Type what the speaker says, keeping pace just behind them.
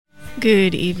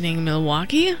Good evening,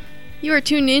 Milwaukee. You are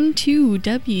tuned in to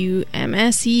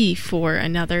WMSE for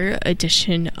another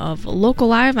edition of Local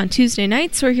Live on Tuesday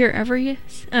nights. We're here every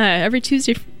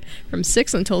Tuesday from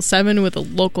 6 until 7 with a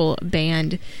local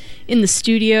band in the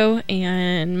studio.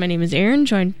 And my name is Aaron,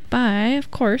 joined by, of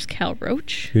course, Cal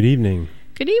Roach. Good evening.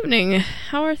 Good evening.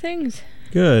 How are things?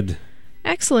 Good.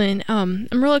 Excellent. I'm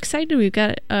real excited. We've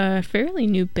got a fairly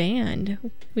new band.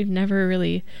 We've never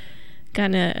really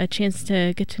gotten a chance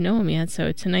to get to know them yet,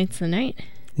 so tonight's the night.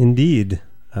 Indeed.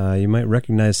 You might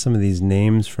recognize some of these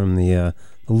names from the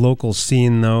local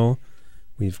scene, though.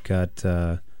 We've got,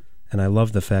 and I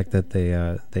love the fact that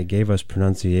they gave us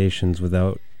pronunciations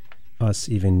without us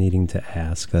even needing to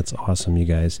ask. That's awesome, you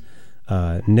guys.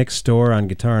 Nick Storr on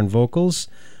guitar and vocals.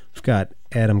 We've got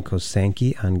Adam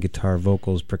Kosanke on guitar,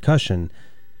 vocals, percussion.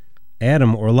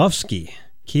 Adam Orlovsky,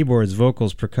 keyboards,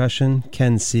 vocals, percussion.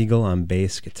 Ken Siegel on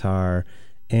bass, guitar.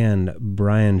 And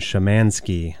Brian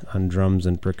Shamansky on drums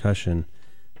and percussion.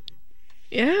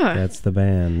 Yeah. That's the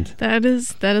band. That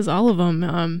is all of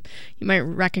them. You might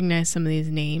recognize some of these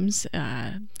names,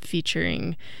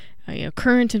 featuring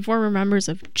current and former members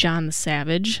of John the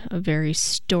Savage, a very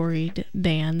storied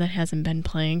band that hasn't been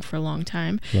playing for a long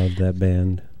time. Love that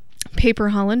band. Paper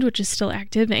Holland, which is still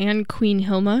active, and Queen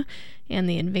Hilma and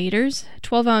the Invaders,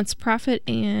 12 Ounce Prophet,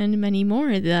 and many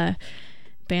more. The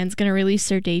band's going to release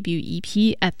their debut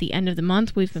EP at the end of the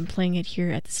month. We've been playing it here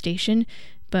at the station,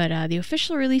 but the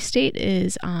official release date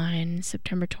is on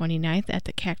September 29th at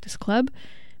the Cactus Club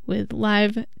with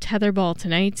live tetherball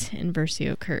tonight and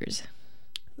Versio Curse.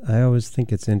 I always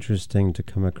think it's interesting to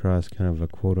come across kind of a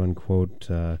quote-unquote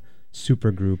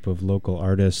super group of local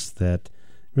artists that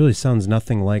really sounds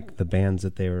nothing like the bands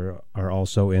that they are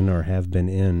also in or have been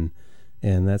in.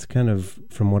 And that's kind of,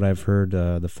 from what I've heard,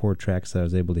 the 4 tracks that I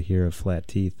was able to hear of Flat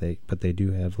Teeth, but they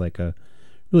do have like a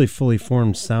really fully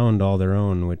formed sound all their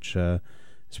own, which is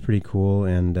pretty cool,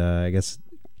 and I guess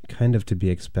kind of to be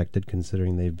expected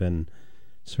considering they've been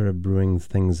sort of brewing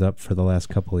things up for the last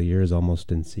couple of years almost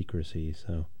in secrecy.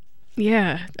 So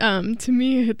yeah, to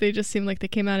me they just seem like they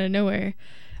came out of nowhere.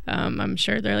 I'm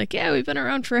sure they're like, yeah, we've been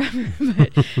around forever,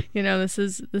 but this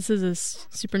is a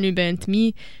super new band to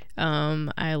me.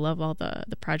 I love all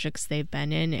the projects they've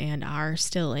been in and are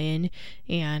still in,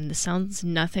 and the sounds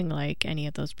nothing like any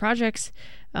of those projects.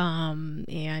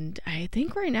 And I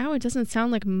think right now it doesn't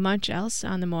sound like much else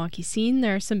on the Milwaukee scene.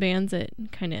 There are some bands that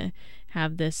kind of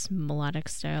have this melodic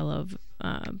style of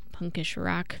punkish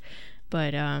rock,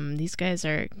 but these guys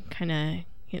are kind of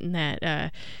hitting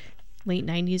that late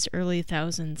 90s, early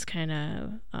 2000s kind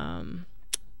of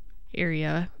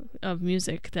area of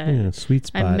music that sweet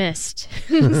spot. I missed.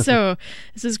 So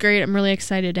this is great. I'm really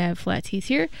excited to have Flat Teeth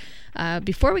here.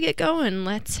 Before we get going,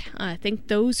 let's thank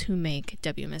those who make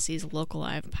WMSE's Local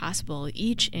Live possible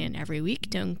each and every week.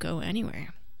 Don't go anywhere.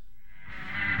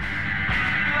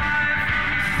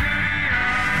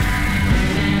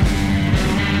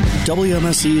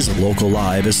 WMSE's Local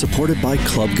Live is supported by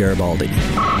Club Garibaldi.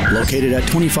 Located at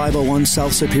 2501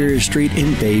 South Superior Street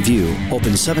in Bayview.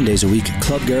 Open 7 days a week,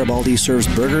 Club Garibaldi serves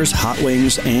burgers, hot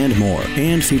wings, and more,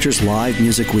 and features live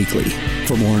music weekly.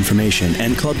 For more information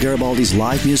and Club Garibaldi's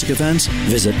live music events,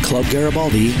 visit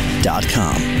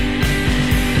clubgaribaldi.com.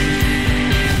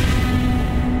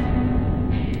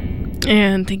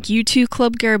 And thank you to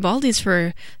Club Garibaldi's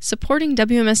for supporting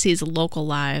WMSE's Local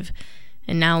Live.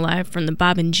 And now live from the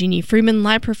Bob and Jeannie Freeman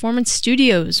Live Performance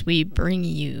Studios, we bring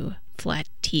you Flat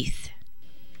Teeth.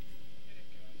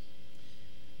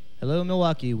 Hello,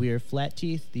 Milwaukee. We are Flat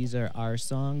Teeth. These are our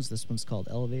songs. This one's called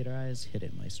Elevator Eyes. Hit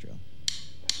it, maestro.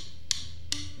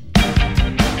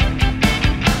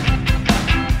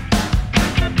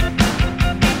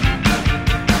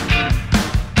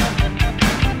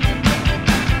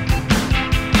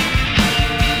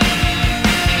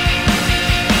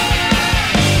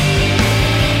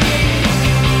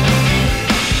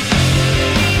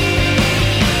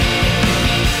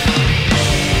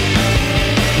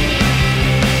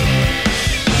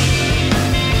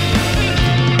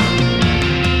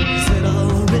 Is it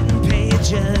all written pain?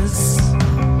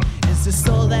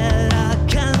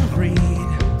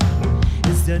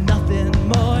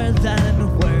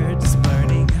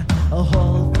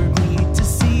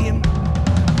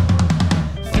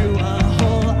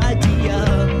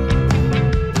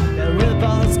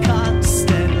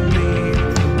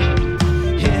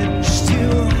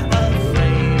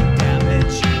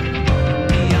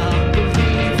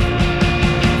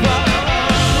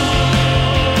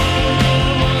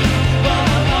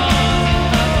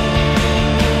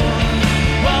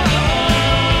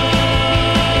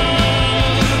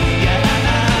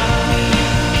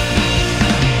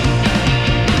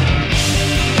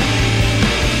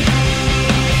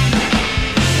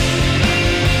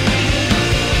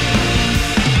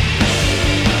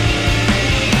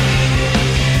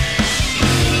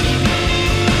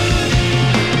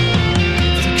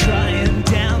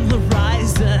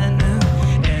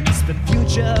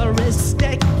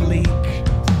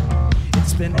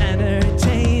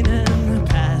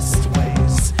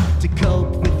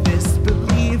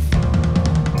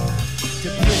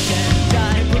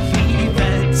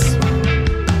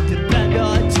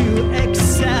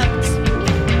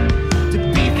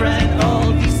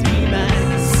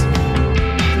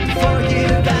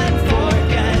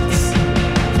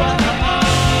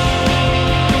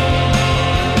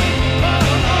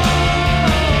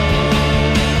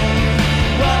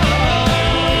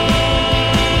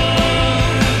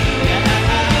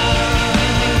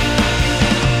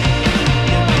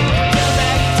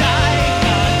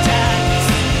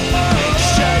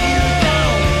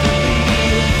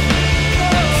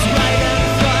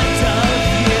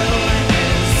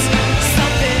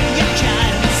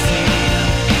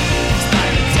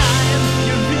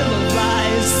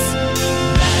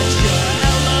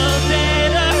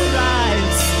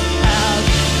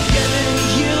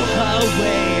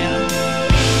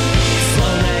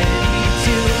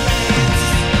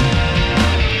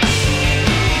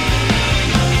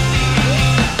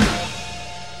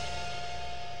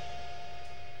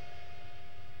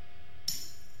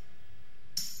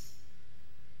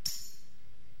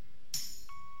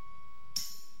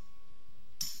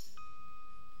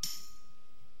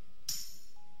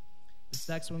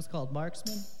 Next one's called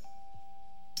Marksman.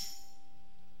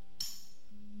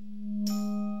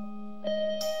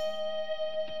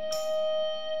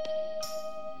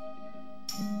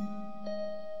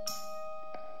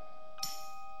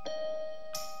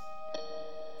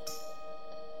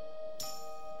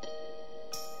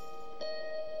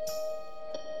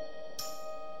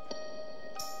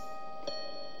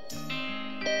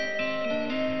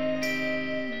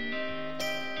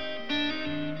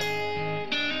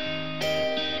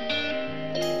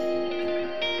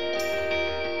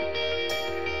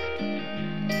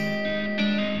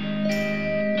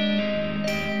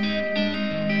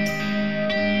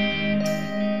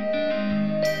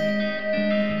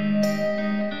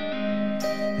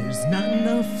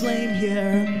 Flame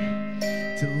here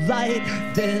to light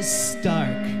this dark.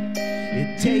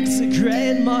 It takes a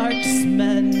great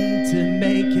marksman to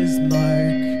make his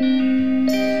mark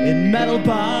in metal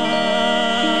bonds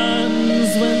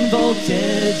when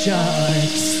voltage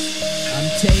arcs. I'm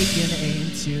taking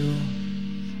aim to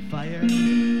fire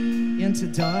into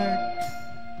dark.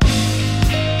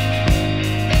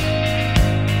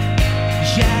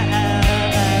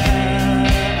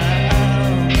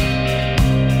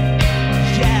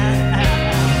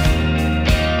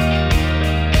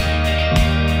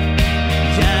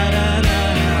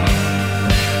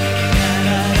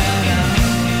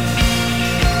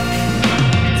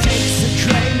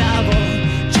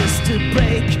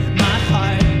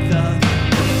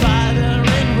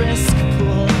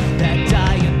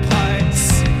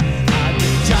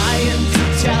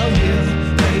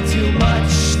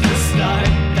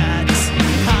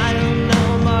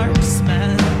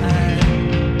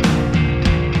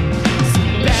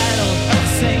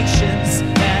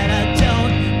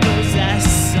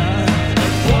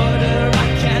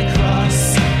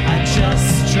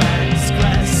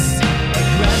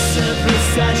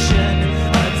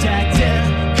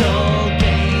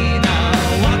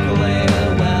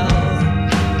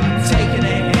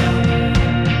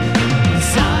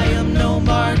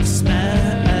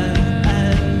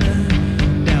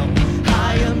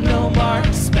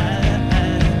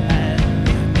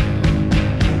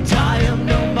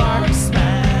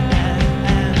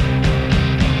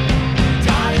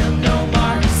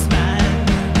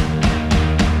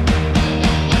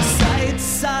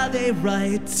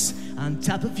 On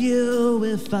top of you,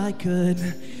 if I could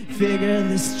figure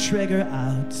this trigger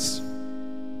out.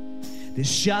 This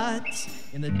shot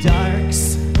in the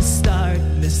dark's the start,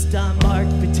 missed a mark,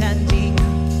 pretending,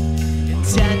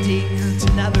 intending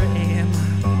to never aim.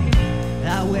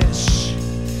 I wish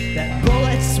that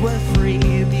bullets were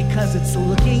free, because it's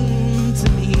looking to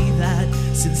me that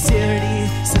sincerity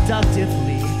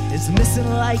seductively is missing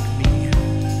like me.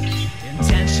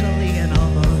 Intentionally and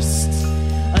almost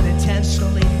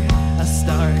unintentionally, I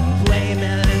start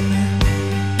blaming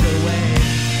the way.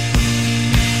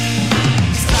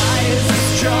 These ties are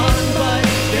strong, but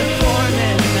they're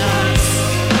forming knots.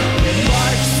 The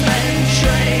marksmen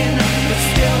train, but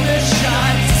still they're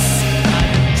shots.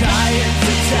 I'm dying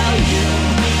to tell you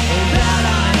that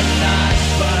I'm not,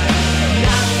 but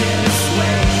not this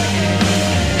way.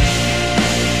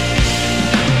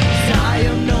 'Cause I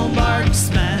am no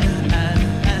marksman.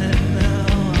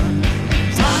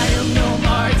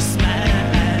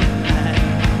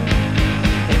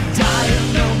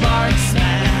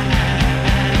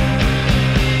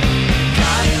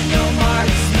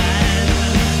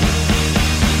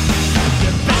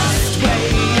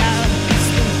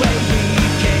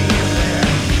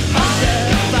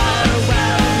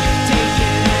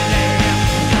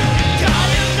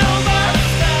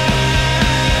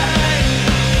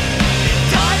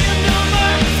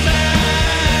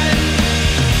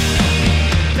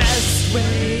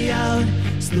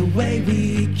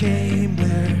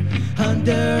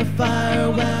 Under fire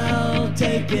while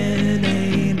taking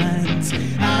aim, and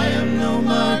I am no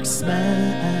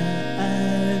marksman.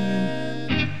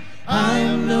 I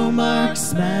am no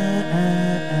marksman.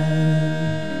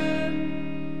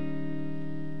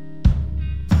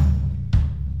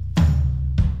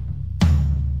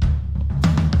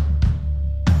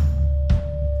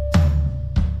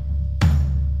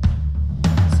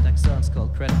 This next song's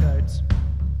called Credit Cards.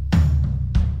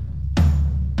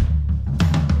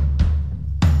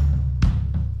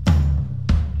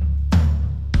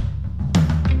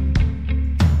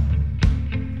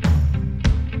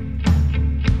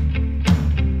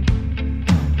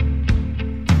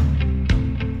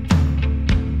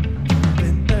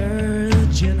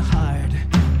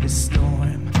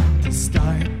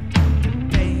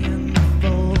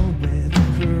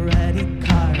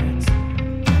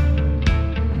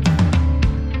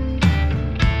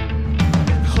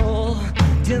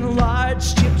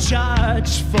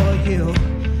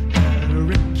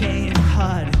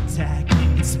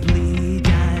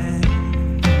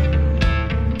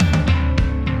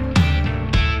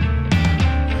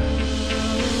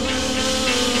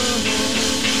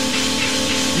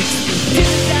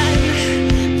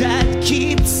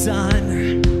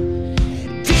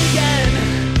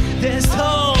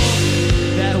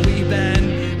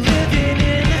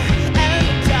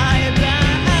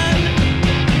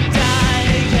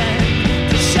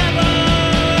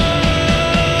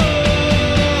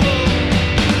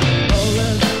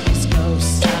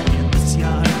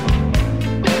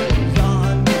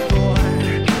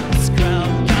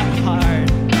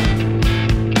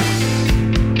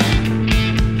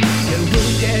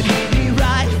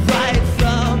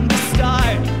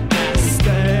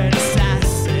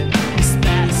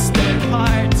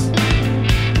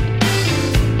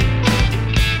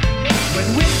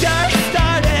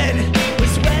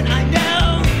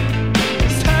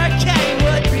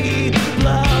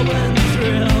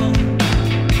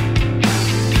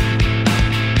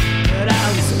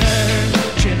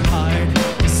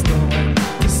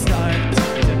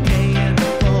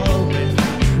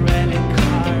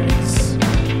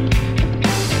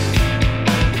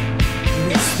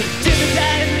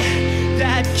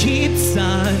 keeps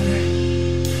on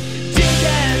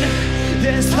digging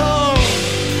this hole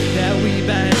that we've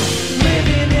been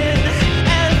living in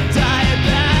and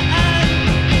dying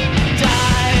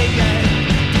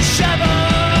to shovel.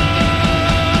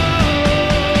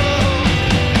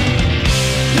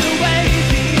 The way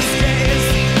these days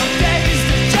are days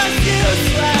that just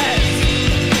useless.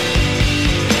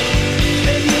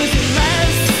 They're using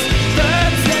less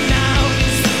verbs than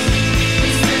nouns,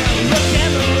 but still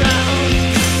looking around.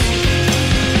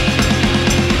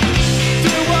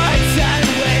 Through words and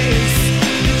ways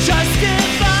to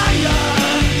justify your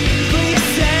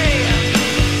cliche.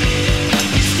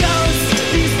 Shows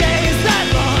these days that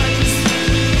ones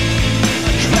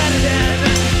are credited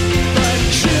but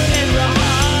shooting wrong.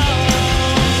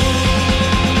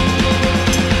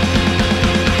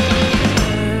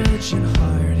 Urging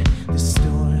hard, the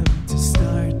storm to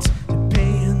start, to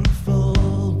pay in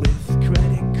full with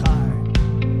credit card.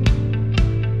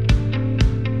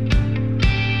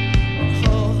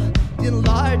 Holding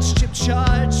large chip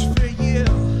charge for you.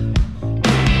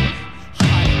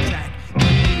 Heart attack.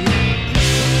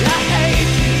 I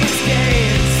hate these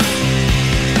days.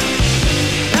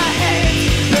 I hate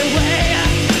the way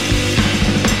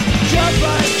your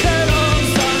blood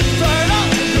curdles on fertile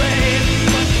grave.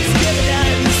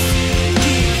 Dividends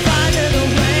keep finding a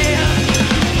way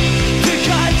to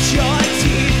cut your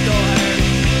teeth or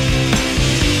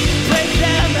break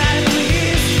them at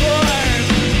least for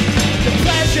the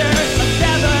pleasure of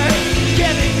never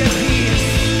giving a piece.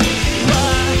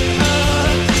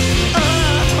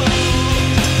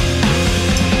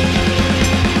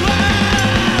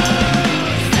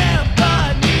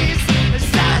 Symphonies,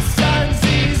 assassins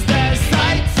ease their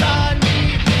sights on me.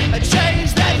 A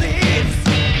change that leaves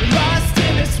lost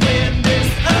in this wind, this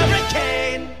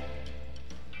hurricane.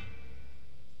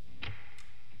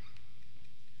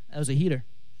 That was a heater.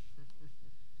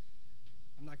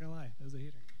 I'm not gonna lie, that was a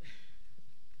heater.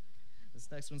 This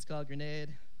next one's called Grenade.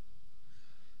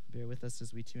 Bear with us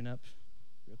as we tune up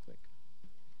real quick.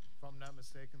 If I'm not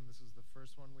mistaken, this is the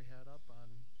first one we had up on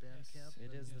Bandcamp.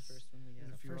 It is the Yes. first one we And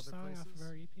have. a few First other song off of places.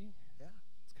 our EP. Yeah.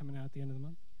 It's coming out at the end of the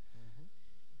month.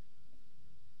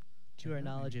 To our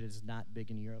knowledge, it is not big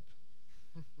in Europe.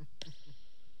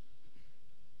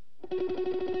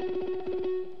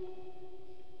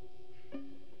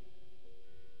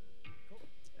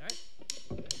 All right.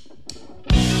 Thank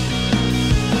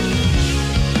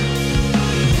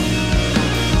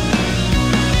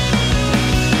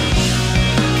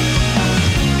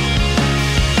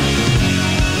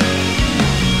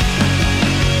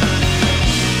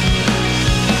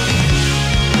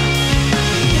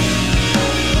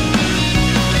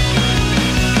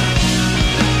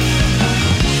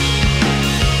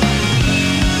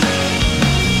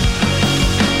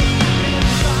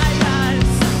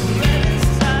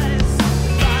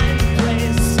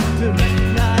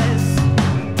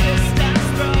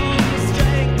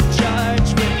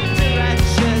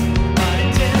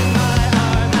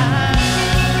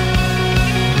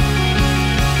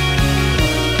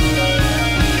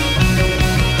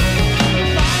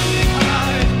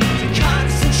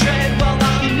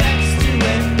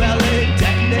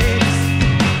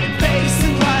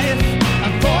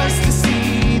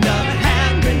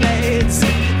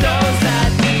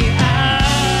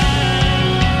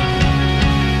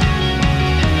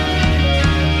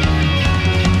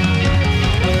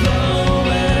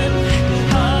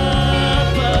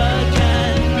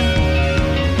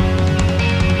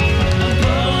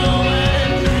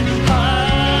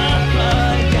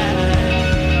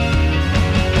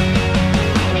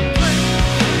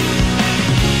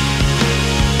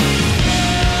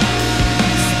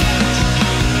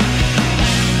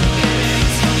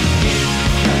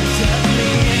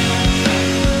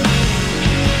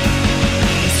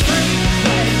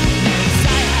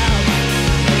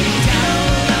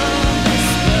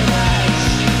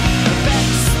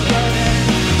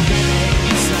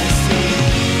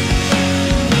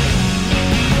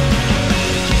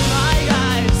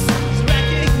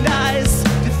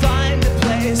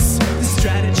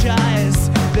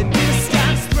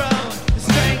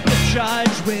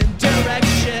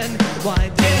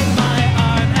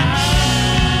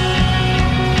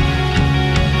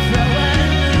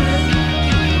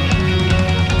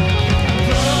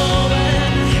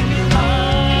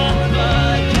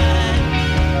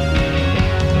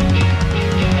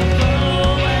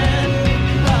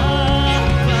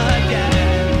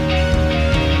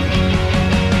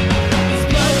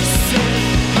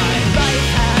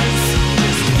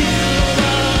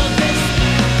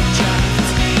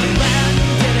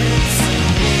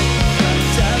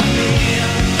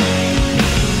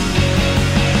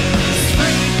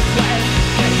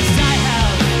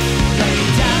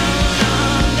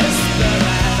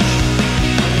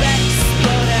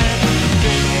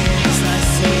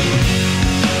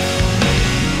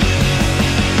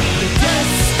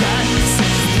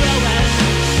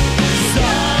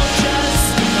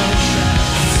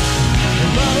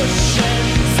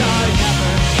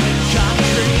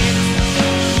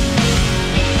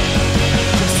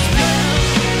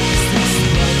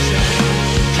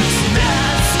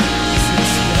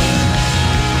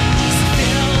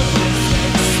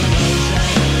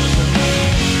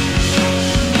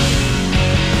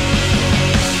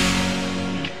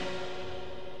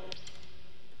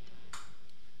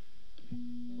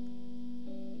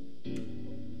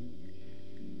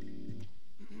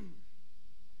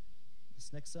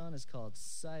This next song is called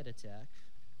Side Attack.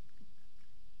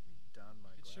 Don my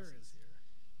It sure glasses is. here.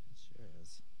 It sure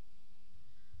is.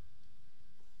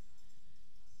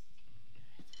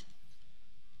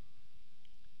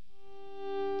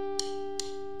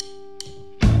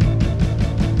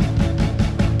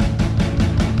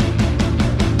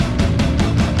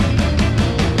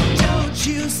 Don't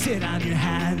you sit on your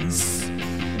hands.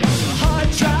 It's a hard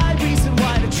try, reason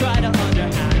why to try to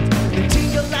underhand. The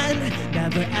tingling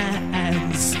never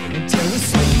ends until we're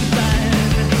sleeping.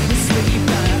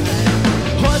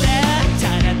 Hold it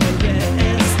tight at the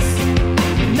wrists.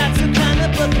 Not the kind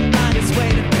of book that might as way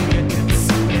to fingertips.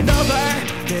 And over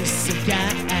this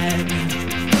again.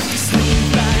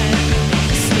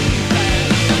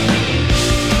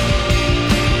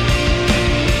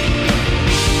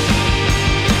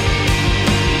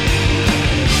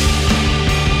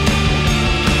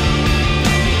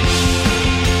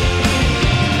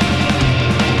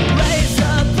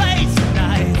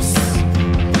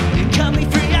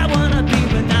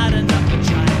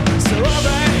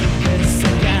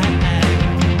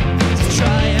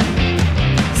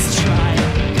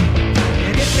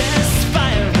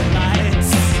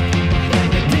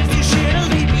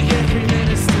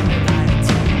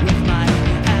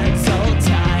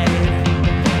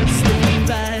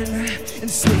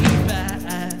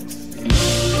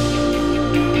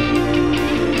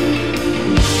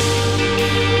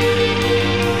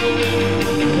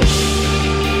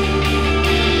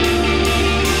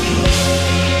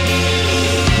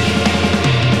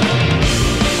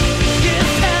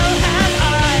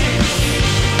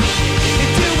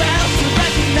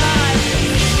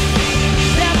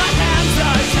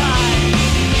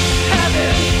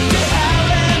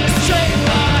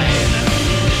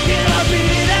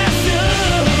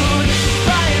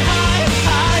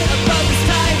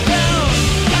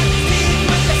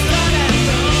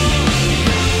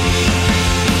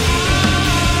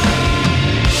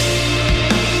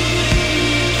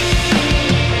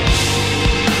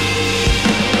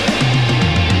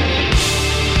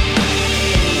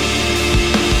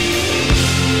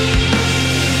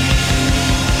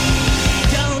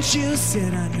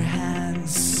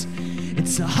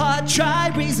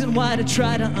 Why to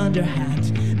try to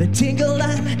underhand. The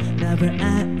tingling never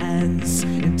ends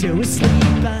until we're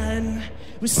sleeping.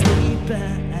 We're sleeping.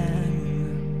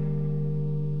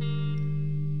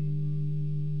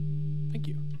 Thank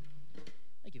you.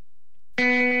 Thank you.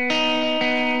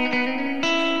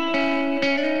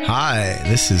 Hi,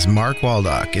 this is Mark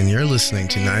Waldock, and you're listening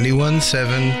to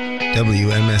 91.7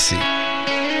 WMSE.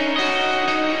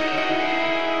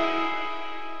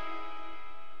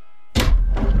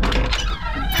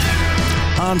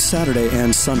 On Saturday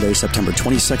and Sunday, September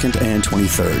 22nd and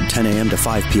 23rd, 10 a.m. to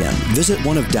 5 p.m., visit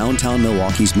one of downtown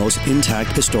Milwaukee's most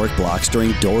intact historic blocks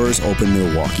during Doors Open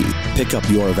Milwaukee. Pick up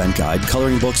your event guide,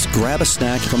 coloring books, grab a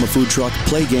snack from a food truck,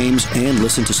 play games, and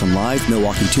listen to some live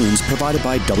Milwaukee tunes provided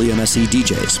by WMSE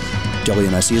DJs.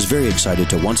 WMSE is very excited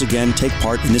to once again take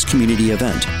part in this community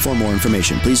event. For more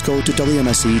information, please go to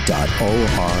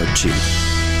WMSE.org.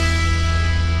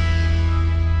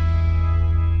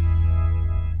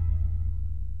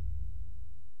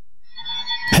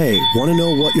 Hey, want to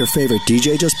know what your favorite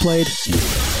DJ just played?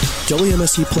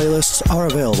 WMSE playlists are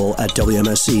available at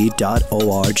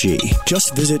WMSE.org.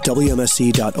 Just visit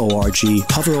WMSE.org,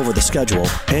 hover over the schedule,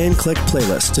 and click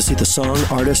Playlist to see the song,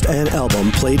 artist, and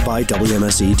album played by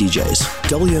WMSE DJs.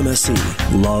 WMSE.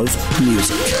 Love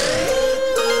music.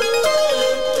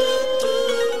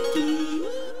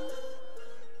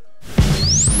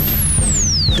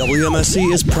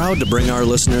 WMSE is proud to bring our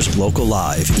listeners Local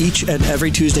Live each and every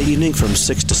Tuesday evening from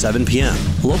 6 to 7 p.m.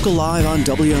 Local Live on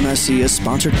WMSE is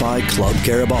sponsored by Club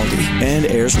Garibaldi and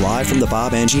airs live from the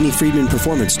Bob Angini Friedman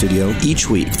Performance Studio each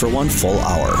week for 1 full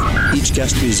hour. Each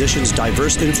guest musician's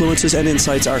diverse influences and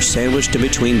insights are sandwiched in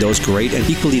between those great and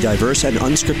equally diverse and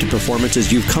unscripted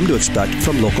performances you've come to expect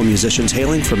from local musicians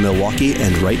hailing from Milwaukee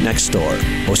and right next door.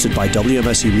 Hosted by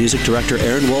WMSE Music Director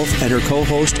Erin Wolf and her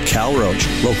co-host Cal Roach,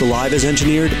 Local Live is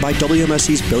engineered by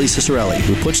WMSE's Billy Cicerelli,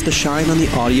 who puts the shine on the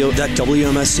audio that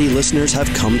WMSE listeners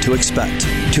have come to expect.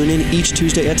 Tune in each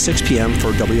Tuesday at 6 p.m.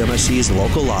 for WMSE's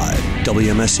Local Live.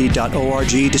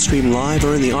 WMSE.org to stream live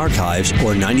or in the archives,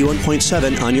 or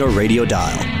 91.7 on your radio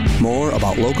dial. More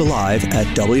about Local Live at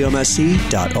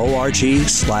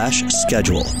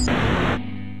WMSE.org/schedule.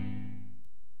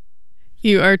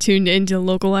 You are tuned into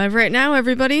Local Live right now,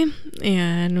 everybody,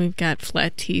 and we've got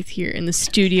Flat Teeth here in the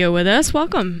studio with us.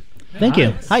 Welcome. Thank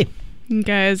you. Hi. You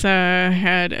guys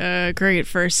had a great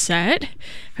first set.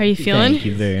 How are you feeling? Thank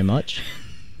you very much.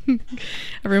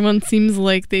 Everyone seems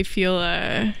like they feel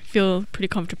pretty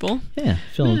comfortable. Yeah,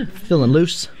 feeling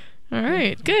loose. All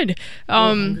right, good.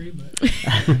 Hungry,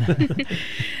 but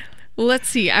Well, let's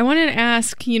see. I wanted to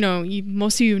ask,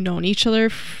 most of you have known each other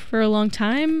for a long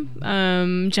time.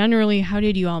 Generally, how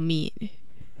did you all meet?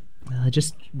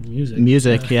 Just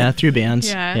music. Yeah, through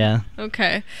bands. Yeah.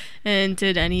 Okay. And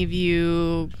did any of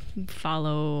you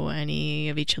follow any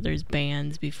of each other's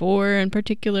bands before in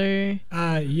particular?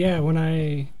 Yeah. When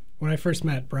I first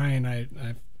met Brian, I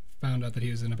found out that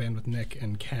he was in a band with Nick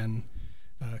and Ken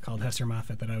called Hester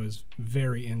Moffat that I was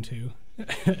very into,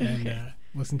 and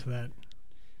listened to that.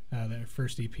 Their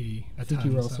first EP. I think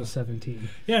you were also 17.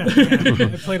 Yeah.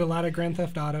 I played a lot of Grand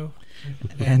Theft Auto.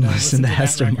 And listened to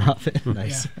Hester that record. Moffat.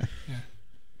 Nice. Yeah.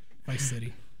 Vice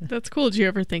City. That's cool. Did you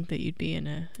ever think that you'd be in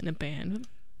a band?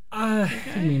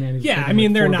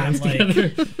 They're not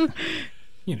like,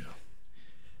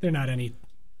 they're not any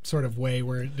sort of way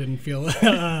where it didn't feel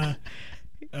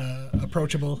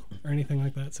approachable or anything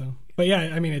like that. So, but yeah,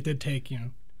 it did take,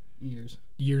 years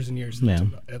and years, Yeah.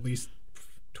 at least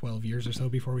 12 years or so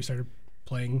before we started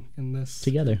playing in this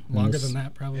Together. Longer than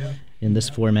that, probably. In this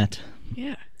format.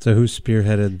 Yeah. So who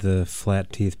spearheaded the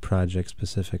Flat Teeth project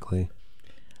specifically?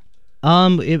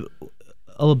 Brian,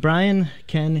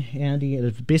 Ken, Andy,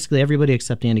 basically everybody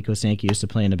except Andy Kosanke used to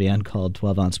play in a band called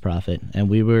 12 Ounce Prophet, and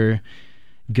we were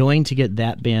going to get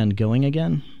that band going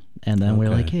again, and then we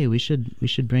were like, hey, we should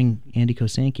bring Andy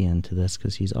Kosanke into this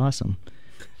because he's awesome,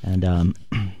 and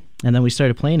then we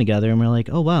started playing together, and we're like,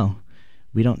 oh wow,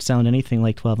 we don't sound anything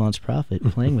like 12 Ounce Prophet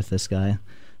playing with this guy,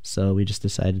 so we just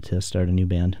decided to start a new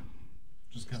band.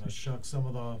 Just kind of shuck some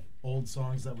of the old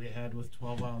songs that we had with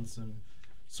 12 Ounce and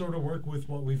sort of work with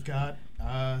what we've got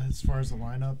as far as the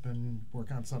lineup and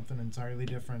work on something entirely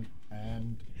different.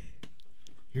 And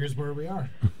here's where we are.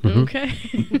 Okay.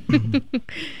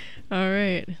 All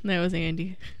right. That was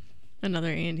Andy.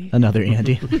 Another Andy.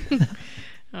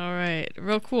 All right.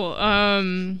 Real cool.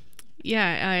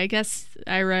 Yeah, I guess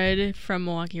I read from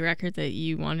Milwaukee Record that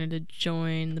you wanted to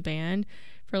join the band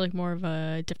for like more of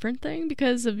a different thing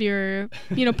because of your,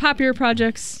 popular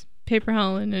projects, Paper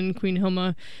Howlin' and Queen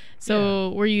Hilma.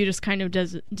 So were you just kind of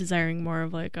desiring more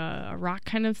of like a rock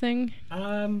kind of thing?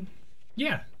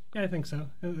 Yeah, I think so.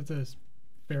 It's a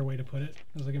fair way to put it. I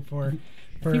was looking for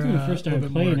I think when we first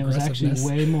started playing, it was actually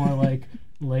way more like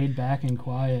laid back and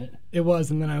quiet. It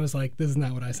was, and then I was like, this is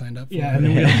not what I signed up for. Yeah, and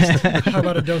then we all just, how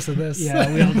about a dose of this?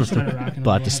 Yeah, we all just started rocking.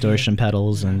 Bought distortion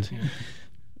pedals and...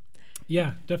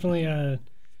 Yeah, definitely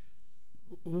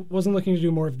wasn't looking to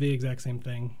do more of the exact same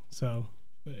thing. So,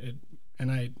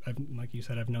 I've like you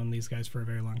said, I've known these guys for a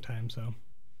very long time, so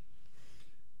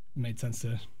it made sense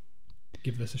to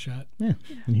give this a shot. Yeah,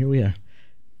 and here we are.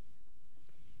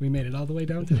 We made it all the way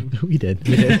downtown. We did.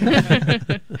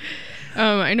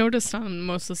 I noticed on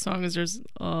most of the songs there's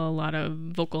a lot of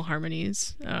vocal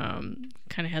harmonies. Kind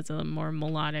of has a more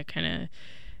melodic kind of.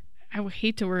 I would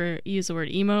hate to use the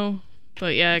word emo,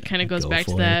 but yeah, it kind of goes back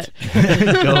to that.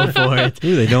 Go for it.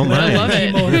 Ooh, they don't mind. I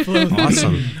love it.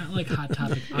 Awesome. Not like Hot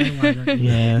Topic eyeliner.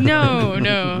 Yeah.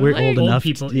 No. We're like, old enough.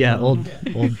 People, Yeah, old.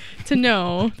 to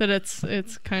know that it's a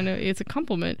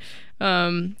compliment.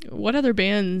 What other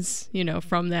bands,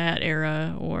 from that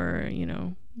era or,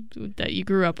 that you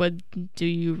grew up with, do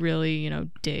you really,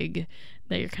 dig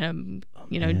that you're kind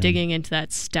of, digging into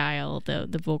that style,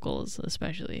 the vocals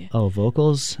especially? Oh,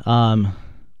 vocals. I've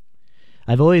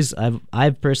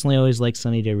personally always liked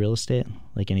Sunny Day Real Estate,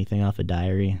 like anything off of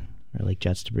Diary or like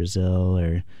Jets to Brazil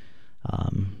or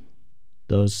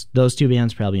those two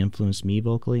bands probably influenced me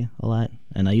vocally a lot.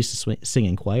 And I used to sing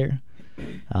in choir,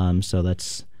 so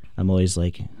I'm always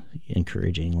like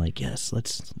encouraging, like, yes,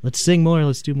 let's sing more,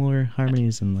 let's do more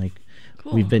harmonies, and like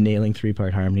cool. We've been nailing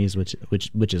 3-part harmonies, which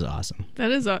is awesome.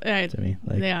 That is to me.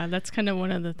 Like, yeah, that's kind of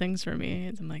one of the things for me.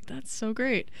 I'm like, that's so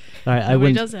great. All right,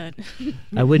 Nobody does that.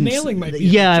 I wouldn't. Nailing might be.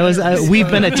 Yeah, we've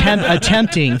been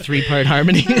attempting 3-part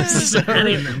harmonies. So. Give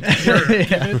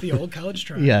it the old college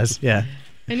try. Yes, yeah.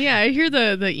 And yeah, I hear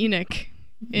the Enoch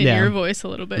in your voice a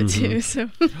little bit too.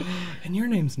 So. And your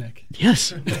name's Nick.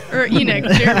 Yes. Or Enoch,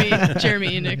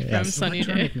 Jeremy Enoch from Sunny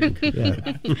Day.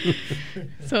 Yeah.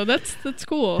 So that's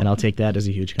cool. And I'll take that as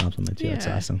a huge compliment too. It's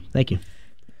awesome. Thank you.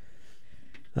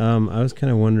 I was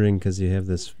kind of wondering because you have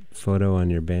this photo on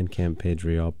your Bandcamp page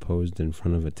where you all posed in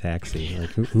front of a taxi.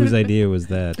 Like, whose idea was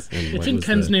that? And it's in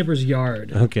Ken's neighbor's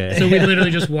yard. Okay. So we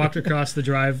literally just walked across the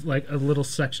drive, like a little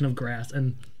section of grass,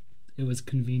 and it was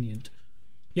convenient.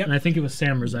 Yep. And I think it was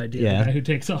Sammer's idea, the guy who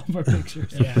takes all of our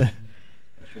pictures. Yeah. Special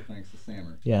thanks to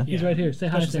Sammer. Yeah. He's right here. Say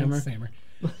hi, Sammer.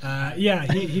 Yeah,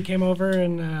 he came over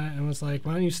and was like,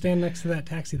 "Why don't you stand next to that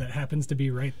taxi that happens to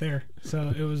be right there?"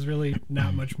 So it was really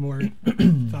not much more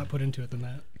thought put into it than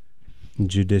that.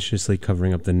 Judiciously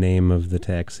covering up the name of the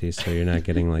taxi, so you're not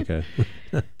getting like a.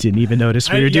 Didn't even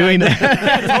notice we were doing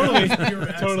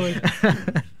that. Totally.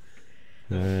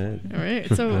 All All right.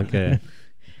 So, Okay.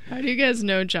 how do you guys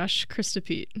know Josh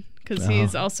Christopete? Because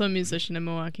he's also a musician in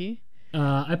Milwaukee.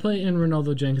 I play in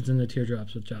Ronaldo Jenkins and the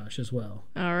Teardrops with Josh as well.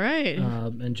 All right.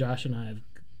 And Josh and I have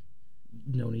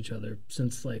known each other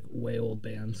since like way old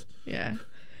bands. Yeah.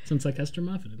 Since like Esther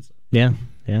Moffat and stuff. Yeah.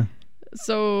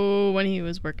 So when he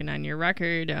was working on your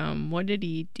record, what did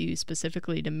he do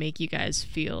specifically to make you guys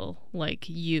feel like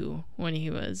you when he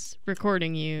was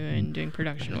recording you and doing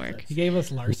production work? He gave us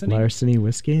Larceny. Larceny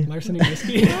whiskey. Larceny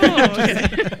whiskey. Oh,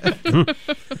 okay.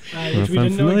 If I'm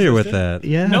familiar with that.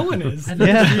 Yeah. No one is. I think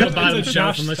it's real bottom It's a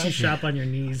shelf Josh unless you special. shop on your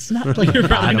knees. It's not like You're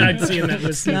probably bottom. not seeing that It's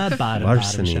whiskey. not bottom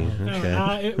Larceny. shelf.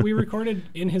 Okay. We recorded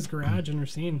in his garage in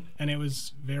Racine, and it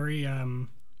was very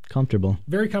Comfortable.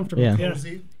 very comfortable. Yeah.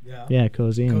 Cozy. Yeah. Yeah,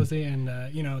 cozy. Cozy, and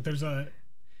there's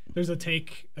a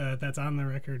take that's on the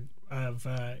record of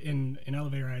in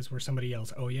Elevator Eyes where somebody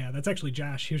yells, "Oh yeah," that's actually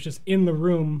Josh. He was just in the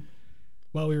room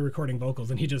while we were recording vocals,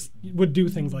 and he just would do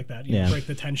things like that, break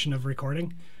the tension of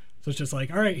recording. So it's just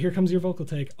like, all right, here comes your vocal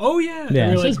take. Oh yeah, Yeah.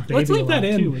 and we're It says like, let's baby leave a that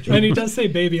lot, in. too, which And he does say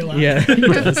baby a lot. Yeah, he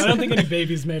does. I don't think any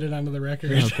babies made it onto the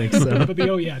record. I don't think so. But the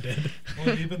oh yeah did.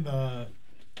 Well, even the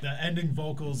ending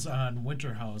vocals on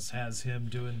Winter House has him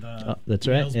doing the Oh, that's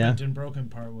right, Wheels yeah. Bent and Broken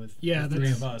part with Yeah, the three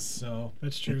that's- of us. So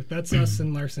That's true. That's us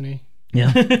and Larceny.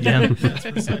 Yeah. that's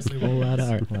precisely A whole what lot it of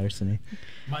is. art larceny.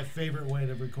 My favorite way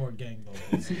to record gang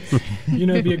vocals. You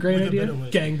know, it'd be a great With a idea. bit of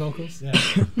whiskey. Gang vocals.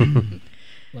 Yeah.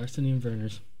 Larceny and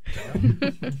Verner's.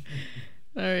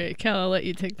 All right, Cal, I'll let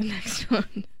you take the next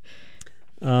one.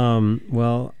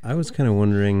 Well, I was kind of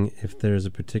wondering if there's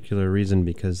a particular reason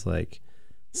because, like,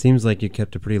 it seems like you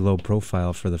kept a pretty low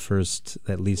profile for the first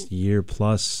at least year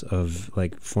plus of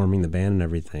like forming the band and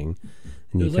everything,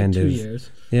 and It you was like kind 2 of years.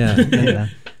 yeah. Yeah.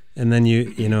 And then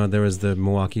you know there was the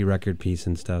Milwaukee record piece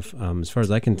and stuff. As far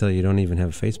as I can tell, you don't even have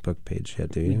a Facebook page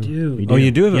yet, do you? We do. We Oh, you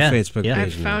do have Yeah, a Facebook yeah. I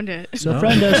page. found it. So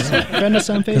friend us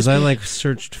on Because Facebook. I like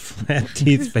searched Flat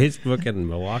Teeth Facebook in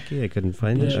Milwaugee. I couldn't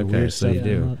find it. Yeah, Okay, Weird so you stuff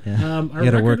do. came up, yeah. Our You gotta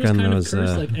record work was on kind those, of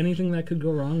cursed. Like anything that could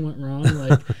go wrong went wrong.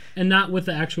 Like, and not with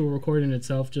the actual recording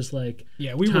itself, just like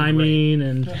Yeah, we were great. timing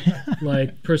and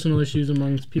like personal issues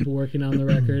amongst people working on the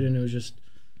record, and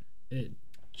it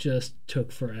just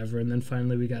took forever. And then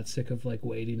finally we got sick of like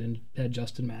waiting and had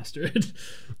Justin master it.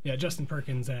 Yeah, Justin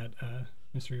Perkins at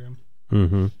Mystery Room.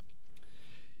 Mm-hmm.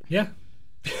 Yeah.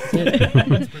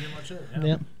 That's pretty much it.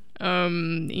 Yeah. Yeah.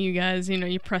 You guys,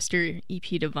 you pressed your EP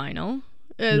to vinyl.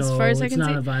 As No, far as I it's can not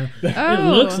see. a vinyl. Oh.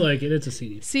 It looks like it. It's a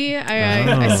CD. See,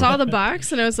 I saw the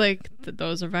box and I was like,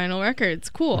 those are vinyl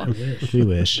records. Cool. I wish. We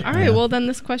wish. All right, well then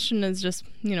this question is just,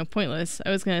 pointless.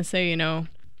 I was gonna say,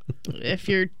 if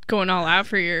you're going all out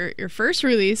for your first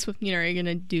release, are you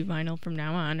gonna do vinyl from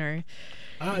now on, or?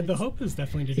 The hope is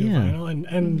definitely to do Yeah. vinyl,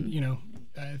 and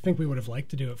I think we would have liked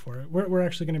to do it for it. We're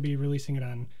actually going to be releasing it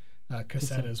on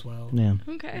cassette as well. Yeah.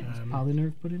 Okay.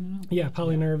 Polynerve putting it out? Yeah,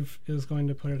 Polynerve is going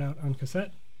to put it out on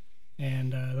cassette,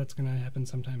 and that's going to happen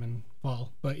sometime in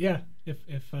fall. But yeah, if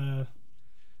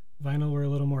vinyl were a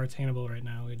little more attainable right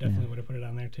now, we definitely would have put it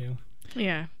on there too.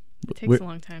 Yeah. It takes We're- a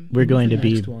long time. We're going to The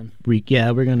be next one. we're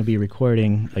going to be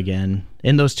recording again.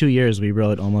 In those 2 years, we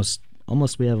wrote almost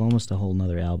we have almost a whole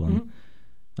nother album.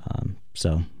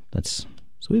 So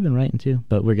we've been writing too,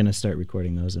 but we're going to start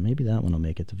recording those, and maybe that one will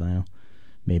make it to vinyl.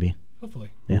 Maybe. Hopefully.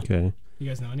 Yeah. Okay. You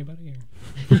guys know anybody?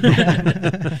 Or?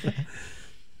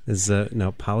 Is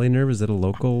now Polynerve, is it a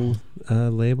local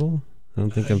label? I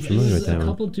don't think I'm familiar with There's that a one.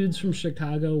 couple dudes from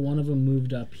Chicago. One of them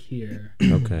moved up here,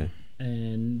 Okay.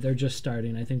 and they're just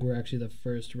starting. I think we're actually the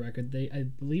first record. I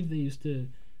believe they used to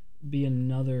be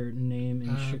another name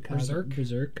in Chicago.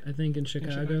 Berserk? I think, in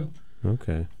Chicago.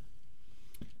 Okay.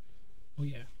 Oh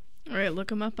yeah. All right, look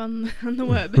them up on the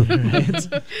web.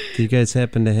 Do you guys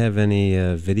happen to have any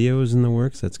videos in the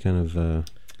works? That's kind of a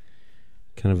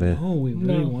Oh, we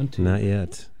really No. want to. not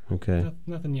yet. Okay.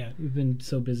 Nothing yet. We've been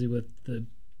so busy with the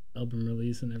album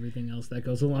release and everything else that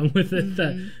goes along with it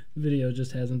that video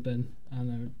just hasn't been on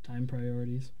our time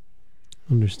priorities.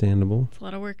 Understandable. It's a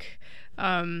lot of work.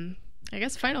 I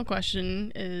guess final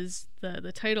question is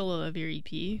the title of your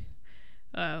EP.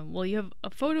 Well, you have a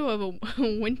photo of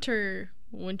a winter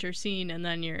scene, and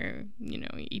then your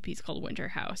EP is called Winter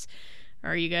House.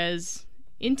 Are you guys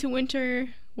into winter?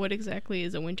 What exactly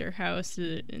is a winter house?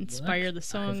 Does it inspire the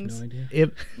songs? I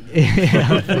have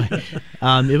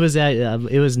no idea.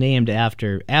 It was named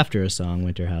after a song,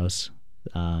 Winter House,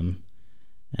 And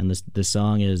this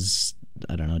song is,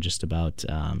 I don't know, just about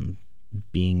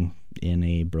being in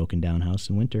a broken down house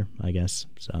in winter, I guess.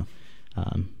 So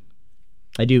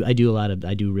I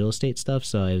do real estate stuff,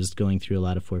 so I was going through a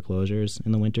lot of foreclosures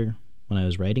in the winter when I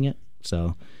was writing it.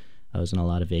 So I was in a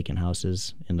lot of vacant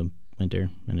houses in the winter,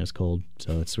 and it was cold.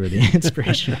 So it's where the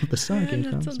inspiration of the song came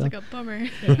from. That sounds like a bummer.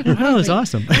 Oh, it was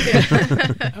awesome.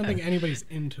 I don't think anybody's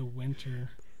into winter,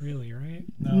 really, right?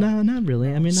 No, not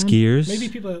really. I mean, skiers. Maybe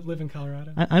people that live in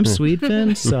Colorado. I'm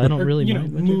Swede-fin, so I don't really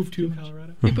mind winter. Move to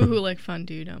Colorado. People who like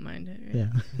fondue don't mind it. Right?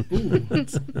 Yeah. Ooh.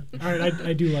 All right,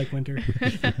 I do like winter.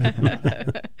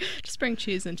 Just bring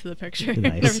cheese into the picture.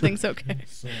 Nice. Everything's okay.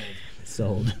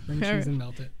 Sold. Bring cheese and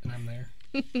melt it, and I'm there.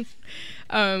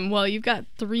 Well, you've got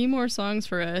 3 more songs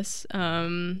for us.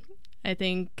 I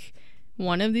think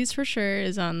one of these for sure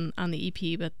is on the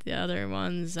EP, but the other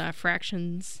ones,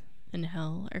 Fractions and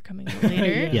Hell, are coming out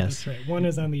later. Yes. That's right. One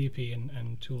is on the EP,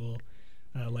 and two will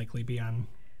likely be on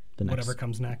whatever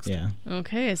comes next. Yeah.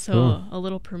 Okay, so Cool. a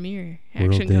little premiere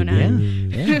World action going debut. on.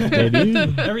 Yeah.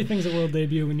 Debut. Everything's a world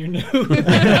debut when you're new.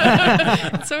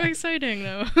 It's so exciting,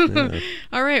 though.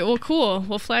 All right, well, cool.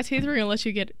 Well, Flat Teeth, we're going to let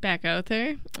you get back out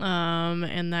there.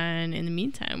 And then in the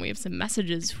meantime, we have some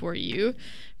messages for you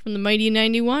from the Mighty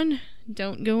 91.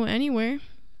 Don't go anywhere.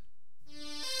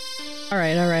 All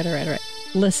right.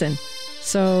 Listen.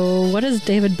 So, what does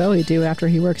David Bowie do after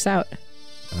he works out?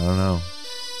 I don't know.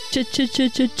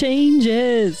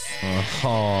 Changes.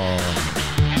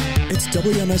 It's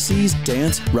WMSC's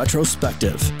Dance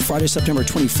Retrospective, Friday, September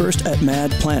 21st at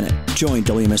Mad Planet. Join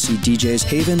WMSC DJs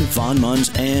Haven, Von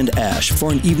Munz, and Ash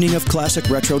for an evening of classic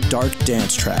retro dark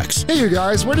dance tracks. Hey, you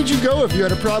guys, where did you go if you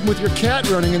had a problem with your cat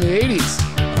running in the 80s?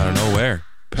 I don't know where.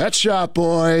 Pet Shop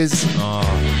Boys.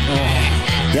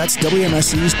 That's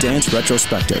WMSC's Dance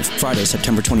Retrospective, Friday,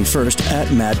 September 21st at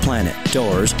Mad Planet.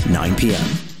 Doors, 9 p.m.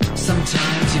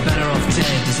 Sometimes you're better off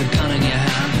dead. There's a gun in your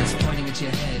hand that's pointing at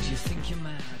your head. You think you're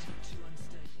mad.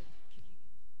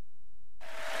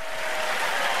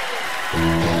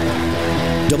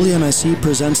 WMSC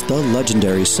presents the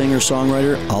legendary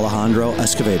singer-songwriter Alejandro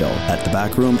Escovedo at the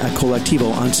Back Room at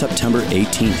Colectivo on September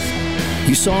 18th.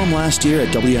 You saw him last year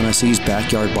at WMSC's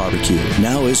Backyard Barbecue.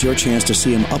 Now is your chance to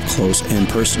see him up close and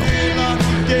personal.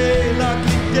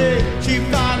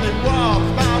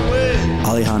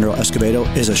 Alejandro Escovedo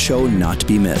is a show not to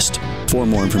be missed. For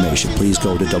more information, please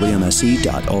go to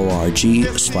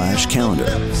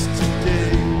wmsc.org/calendar.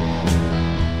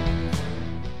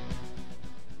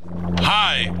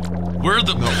 Hi, we're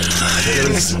the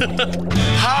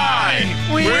Hi,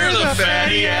 we're the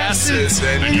Fatty Acids,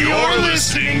 and you're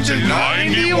listening to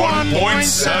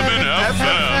 91.7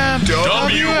 FM,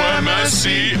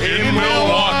 WMSC in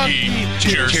Milwaukee.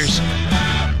 Cheers.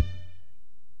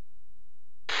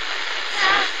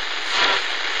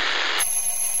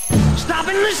 Stop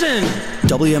and listen!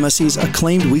 WMSC's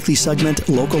acclaimed weekly segment,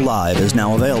 Local Live, is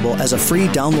now available as a free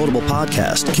downloadable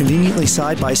podcast, conveniently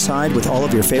side by side with all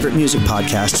of your favorite music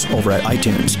podcasts over at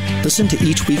iTunes. Listen to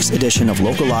each week's edition of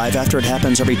Local Live after it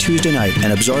happens every Tuesday night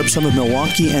and absorb some of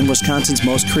Milwaukee and Wisconsin's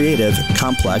most creative,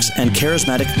 complex, and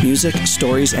charismatic music,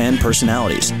 stories, and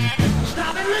personalities.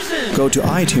 Stop and listen! Go to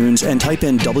iTunes and type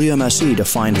in WMSC to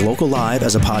find Local Live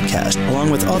as a podcast, along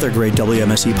with other great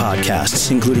WMSC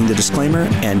podcasts, including The Disclaimer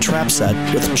and Trap Set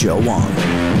with Joe Wong.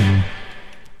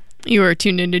 You are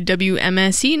tuned into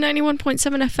WMSC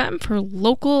 91.7 FM for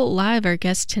Local Live. Our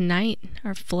guest tonight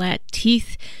are Flat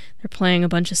Teeth. They're playing a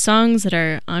bunch of songs that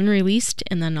are unreleased,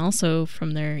 and then also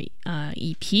from their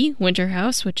EP, Winter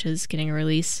House, which is getting a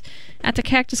release at the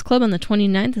Cactus Club on the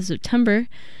 29th of September.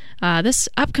 This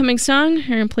upcoming song,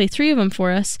 you're going to play 3 of them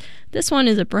for us. This one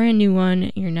is a brand new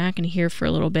one you're not going to hear for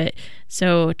a little bit.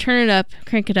 So turn it up,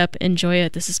 crank it up, enjoy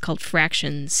it. This is called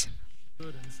Fractions.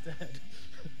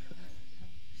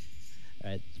 All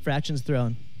right, Fractions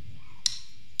thrown.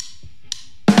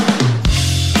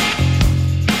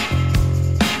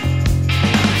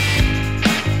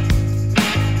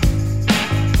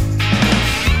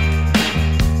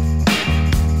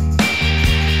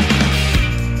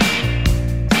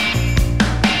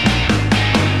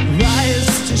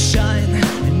 Rise to shine,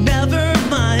 and never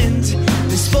mind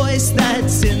this voice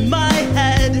that's in my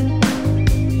head. In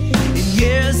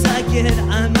years I get,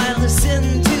 I might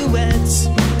listen to it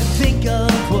and think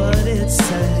of what it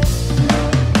said.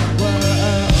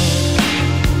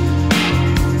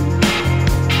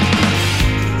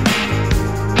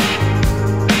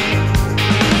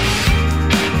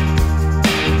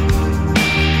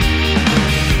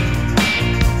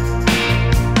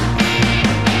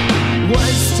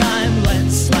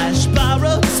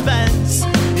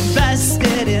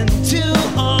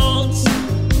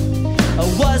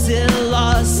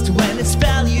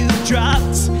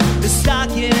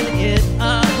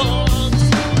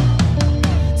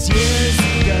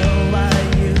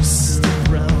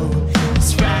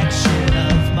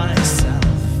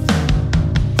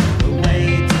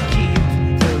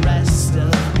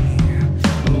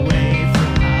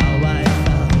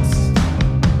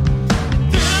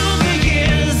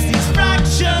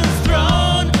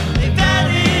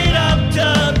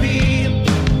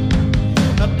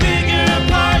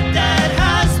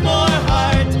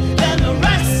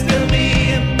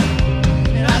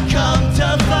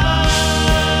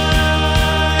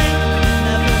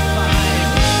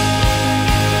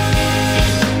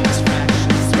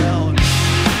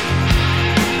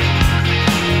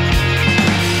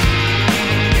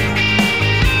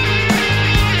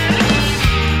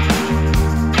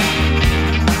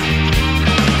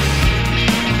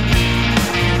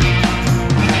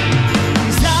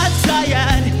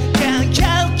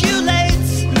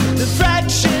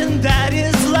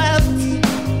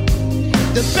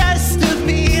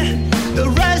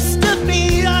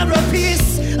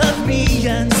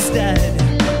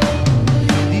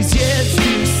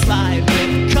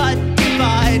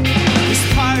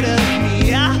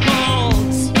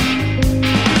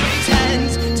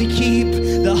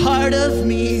 part of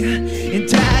me,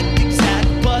 intact, exact,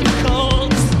 but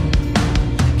cold.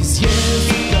 'Cause years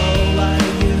ago I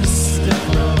used to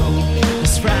throw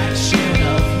this fraction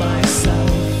of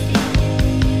myself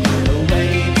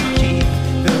away to keep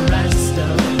the rest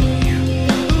of me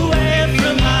away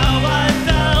from how I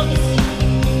felt.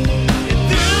 And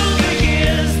through the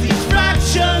years, these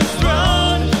fractions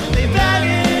grown, they've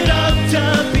added up to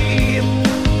be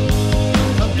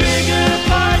a bigger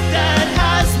part that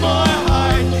has more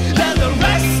heart than the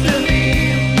rest of me.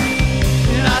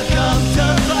 And I've come to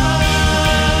find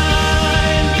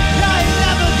I'm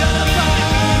never gonna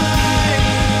find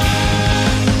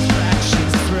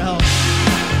fractions thrill.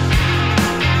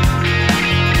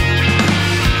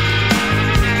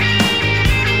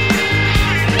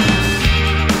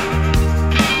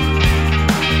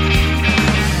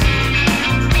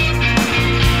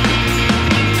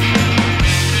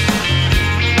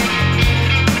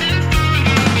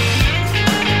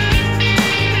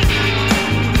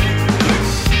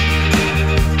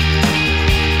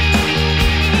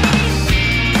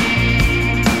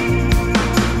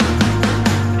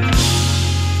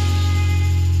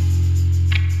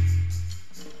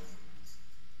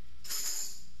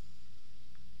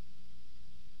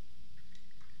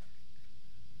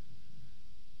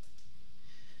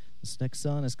 This next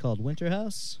song is called Winter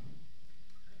House.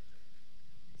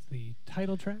 It's the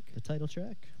title track. The title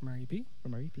track from our EP.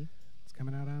 From our EP. It's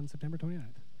coming out on September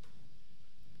 29th.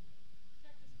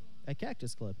 At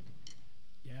Cactus Club.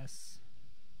 Yes.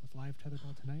 With live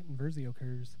tetherball tonight and Versio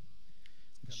occurs.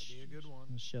 It's gonna be a good one.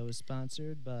 The show is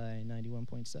sponsored by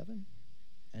 91.7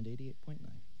 and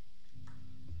 88.9.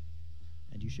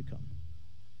 And you should come.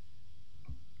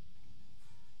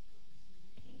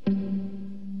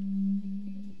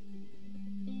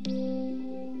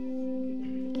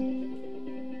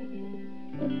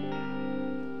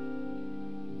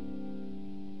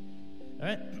 All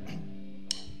right.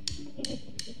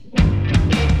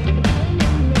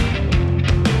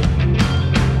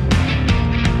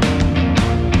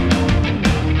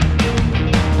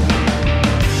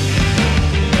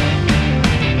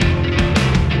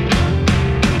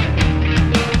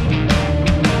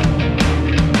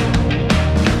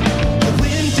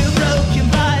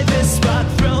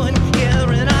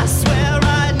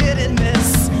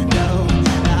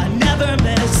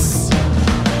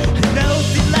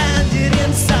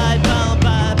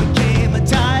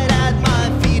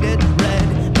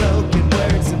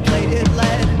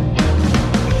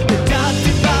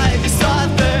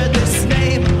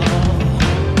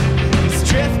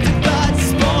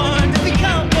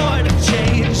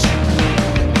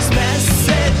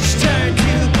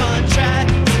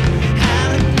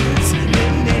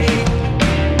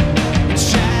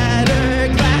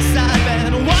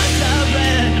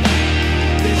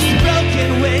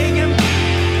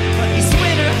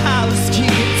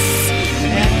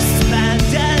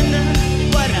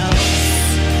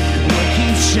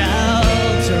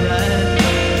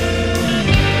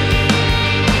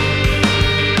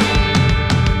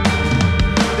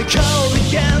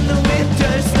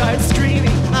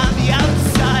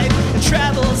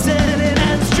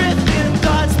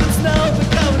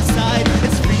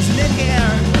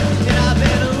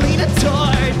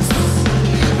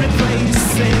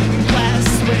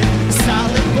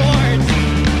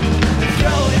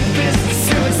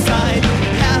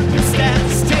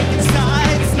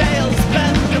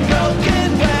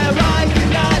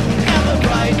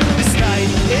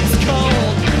 It's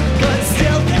cold, but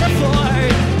still can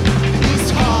afford these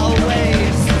halls.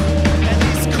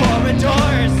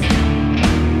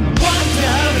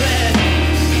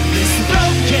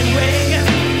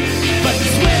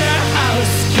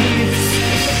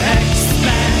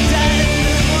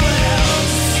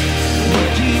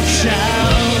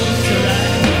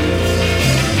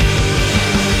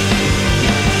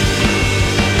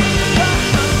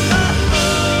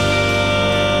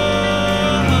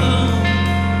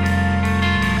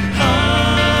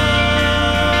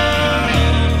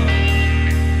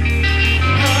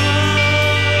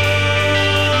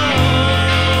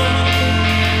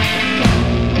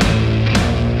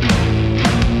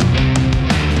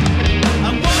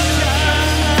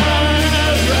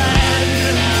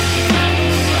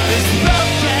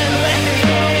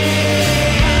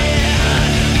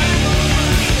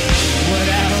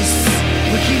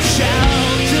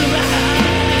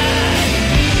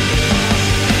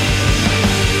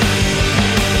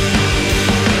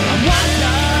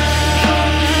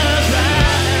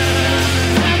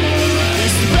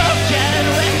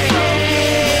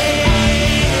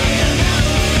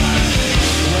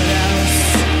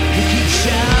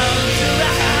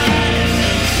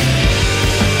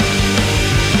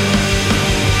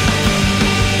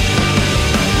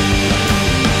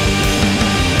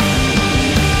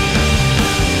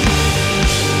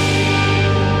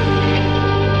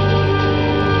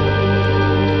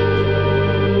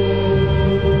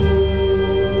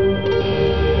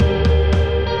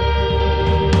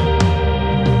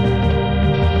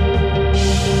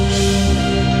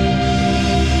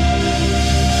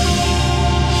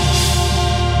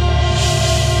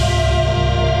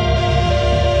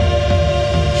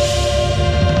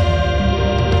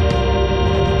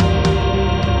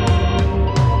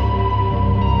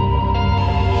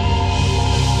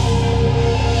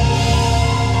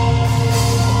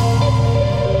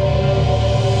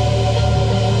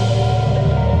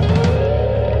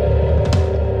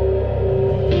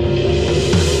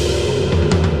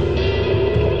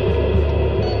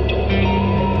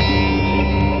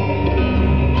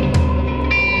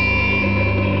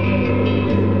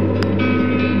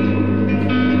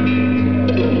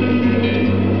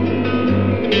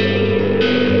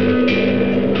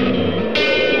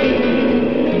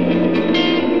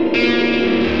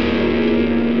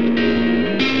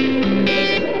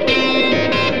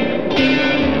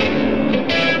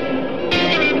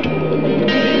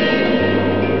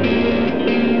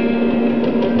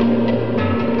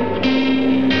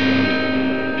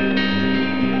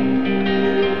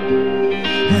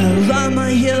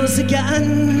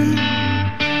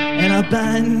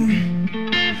 carbon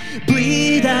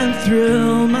bleeding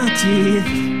through my teeth.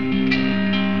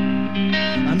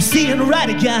 I'm seeing red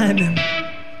again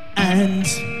and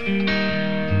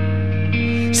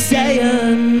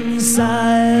saying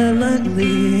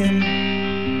silently,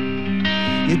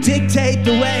 you dictate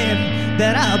the way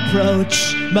that I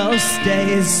approach most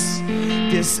days.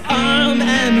 Disarm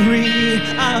and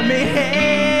rearm me.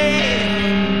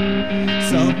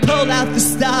 So I pulled out the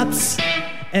stops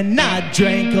and I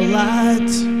drank a lot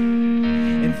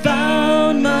and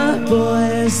found my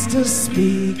voice to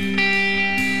speak.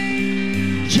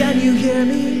 Can you hear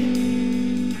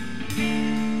me?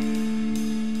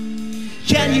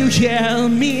 Can you hear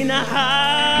me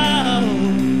now?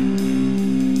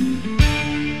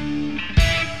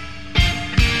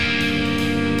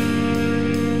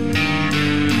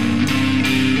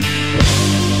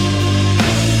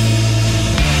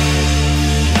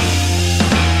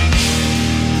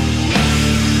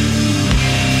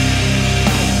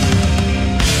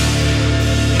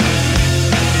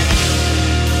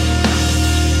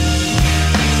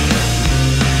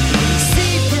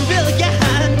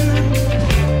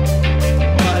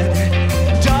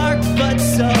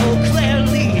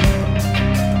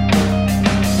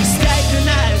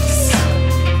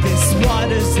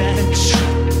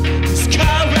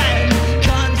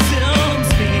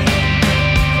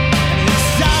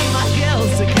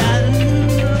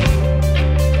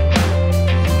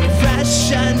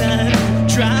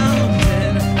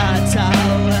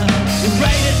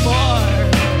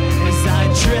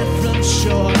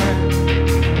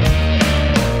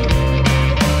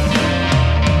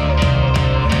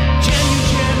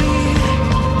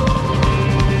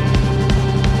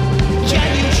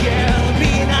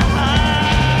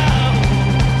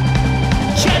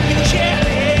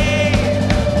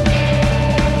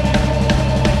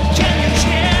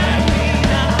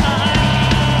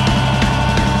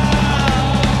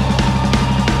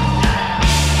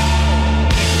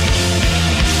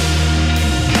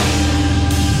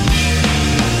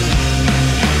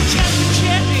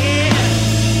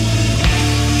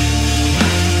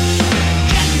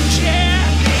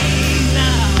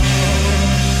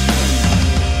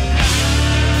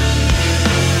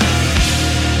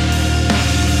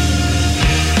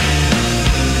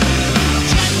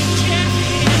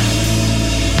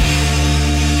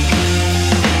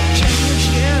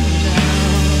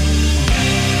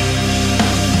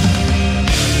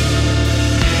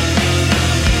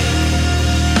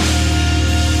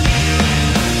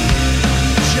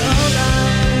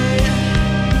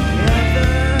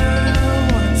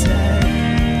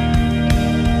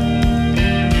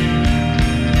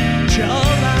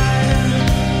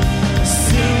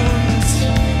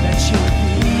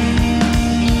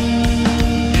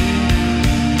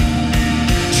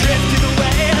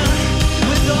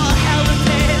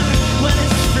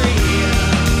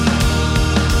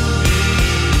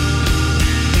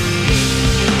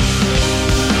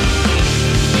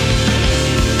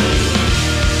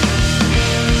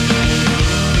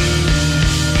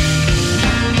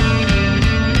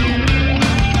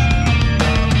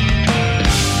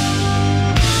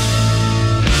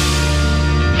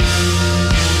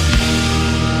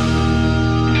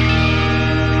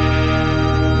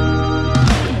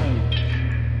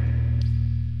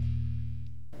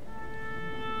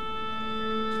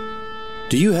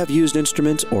 Do you have used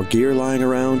instruments or gear lying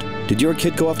around? Did your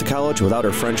kid go off to college without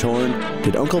her French horn?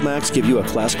 Did Uncle Max give you a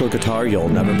classical guitar you'll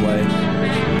never play?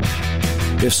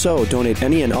 If so, donate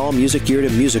any and all music gear to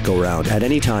Music-Go-Round at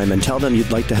any time and tell them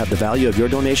you'd like to have the value of your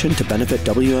donation to benefit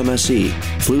WMSE.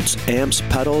 Flutes, amps,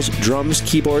 pedals, drums,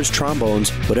 keyboards,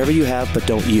 trombones, whatever you have but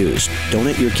don't use.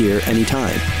 Donate your gear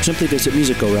anytime. Simply visit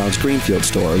Music-Go-Round's Greenfield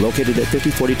store located at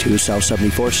 5042 South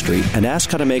 74th Street and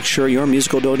ask how to make sure your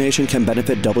musical donation can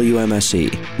benefit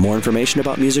WMSE. More information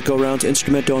about Music-Go-Round's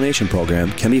instrument donation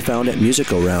program can be found at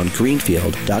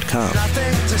musicgoroundgreenfield.com.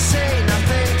 Nothing to say,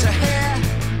 nothing to hear.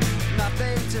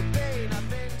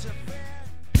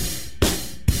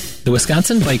 The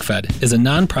Wisconsin Bike Fed is a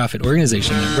non-profit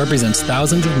organization that represents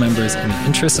thousands of members in the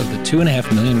interests of the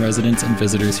 2.5 million residents and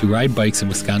visitors who ride bikes in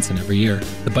Wisconsin every year.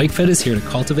 The Bike Fed is here to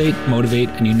cultivate, motivate,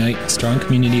 and unite a strong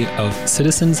community of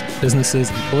citizens,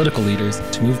 businesses, and political leaders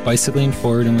to move bicycling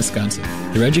forward in Wisconsin.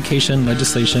 Through education,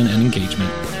 legislation, and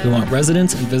engagement, we want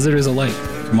residents and visitors alike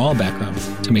from all backgrounds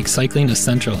to make cycling a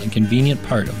central and convenient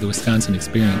part of the Wisconsin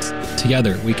experience.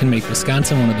 Together, we can make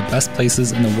Wisconsin one of the best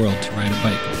places in the world to ride a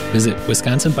bike. Visit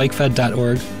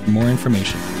wisconsinbikefed.org for more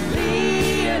information.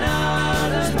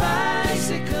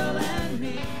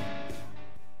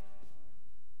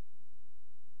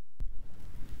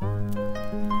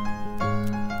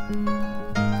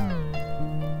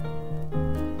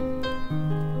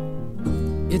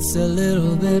 It's a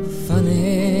little bit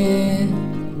funny.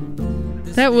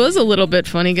 That was a little bit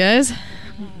funny, guys.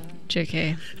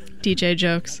 JK. DJ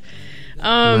jokes.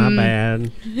 Not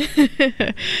bad.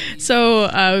 So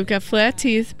we've got Flat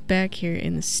Teeth back here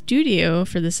in the studio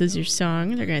for This Is Your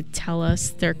Song. They're going to tell us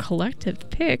their collective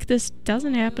pick. This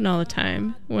doesn't happen all the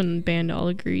time when the band all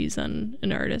agrees on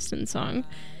an artist and song.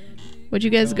 What'd you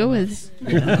guys go with?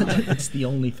 That's the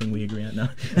only thing we agree on now.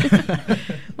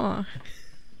 Aw.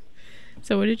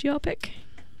 So what did you all pick?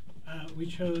 We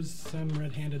chose Some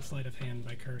Red-Handed Sleight of Hand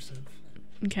by Cursive.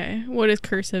 Okay. What does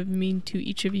Cursive mean to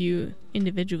each of you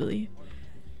individually?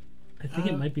 I think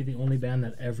it might be the only band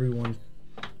that everyone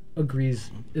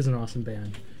agrees is an awesome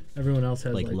band. Everyone else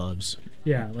has loves.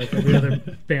 Yeah, like every other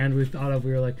band we thought of, we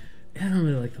were like, I don't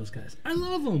really like those guys. I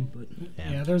love them, but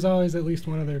yeah, there's always at least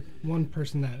one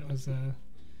person that was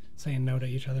saying no to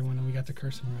each other when we got to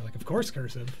Cursive. And we were like, of course,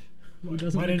 Cursive.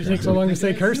 Why did it take so long to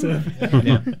say Cursive?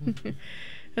 Yeah.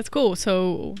 That's cool.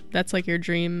 So that's like your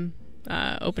dream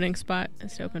opening spot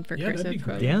is to open for Cursive. That'd be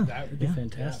great. Yeah, that would be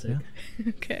fantastic. Yeah.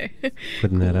 Okay.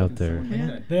 Putting that out there.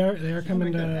 Yeah. They are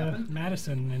coming to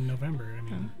Madison in November. I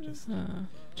mean,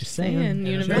 just saying.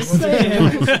 University.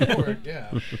 Yeah.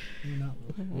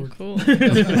 Oh, cool.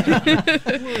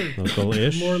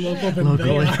 Local-ish. More local than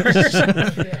they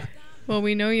are. Well,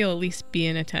 we know you'll at least be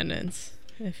in attendance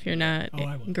if you're not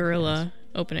Gorilla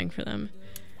opening for them.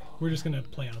 We're just going to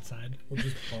play outside. We'll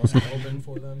just pause and open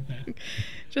for them. Yeah.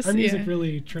 Just, our music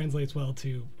really translates well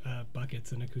to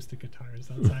buckets and acoustic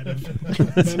guitars outside of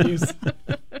venues.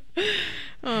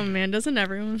 Oh, man, doesn't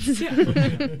everyone? Yeah.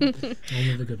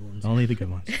 Only the good ones. Only the good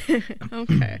ones.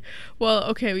 Okay.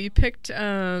 Well, you picked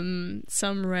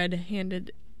Some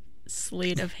Red-Handed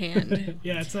Sleight of Hand.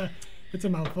 Yeah, it's a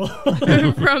mouthful.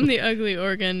 From The Ugly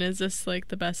Organ. Is this like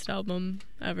the best album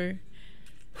ever?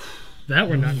 That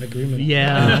we're not in agreement on.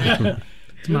 Yeah.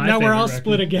 Now we're all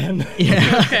split again.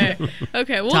 Yeah.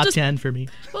 Okay. We'll Top just 10 for me.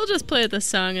 We'll just play the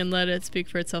song and let it speak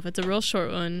for itself. It's a real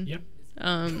short one. Yep.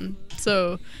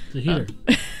 So it's a heater.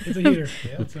 It's a heater.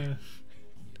 Yeah.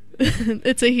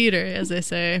 It's a heater, as they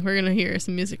say. We're gonna hear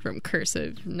some music from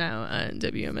Cursive now on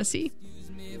WMSC.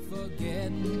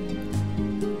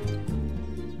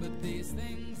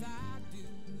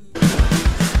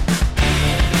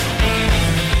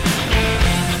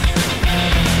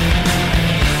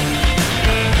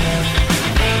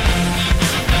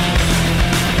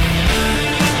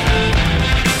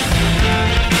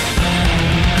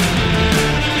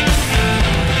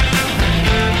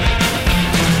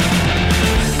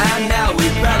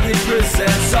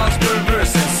 Present songs per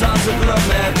verse and songs of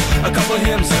lament, a couple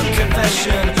hymns of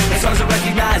confession, and songs that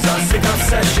recognize our sick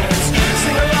obsessions.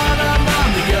 Sing along, I'm on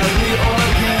the ugly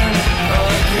organ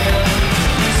again.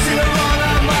 Sing along,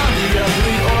 I'm on the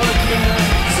ugly organ.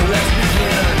 So let's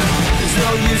begin. There's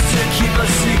no use to keep a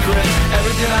secret.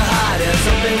 Everything I hide ends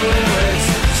up in lyrics.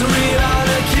 So read on,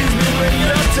 accuse me when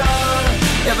you're done.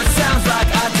 If it sounds like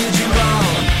I did you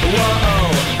wrong,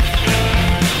 whoa.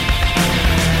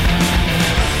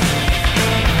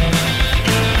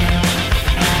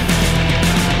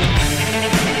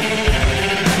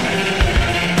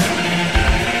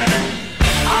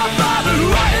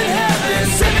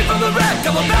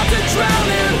 I'm about to drown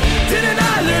in. Didn't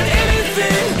I learn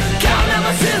anything? Counting out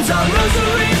my sins on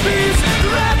rosary beads. The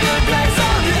rapid plays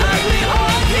on the ugly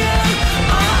organ.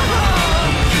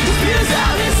 This beers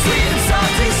out his sweet and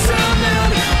salty sermon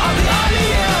on the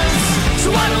audience.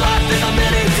 So why do I think I'm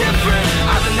any different?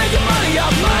 I've been making money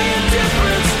off my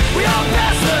indifference. We all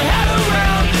pass the hat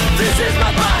around. This is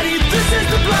my body, this is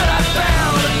the blood I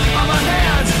found on my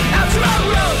hands after I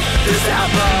wrote this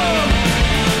album.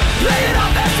 Play it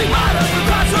off as we might have for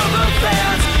crossover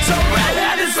fans. So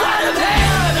red-handed sleight of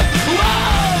hand.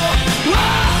 Whoa,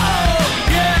 whoa,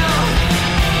 yeah.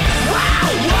 Wow,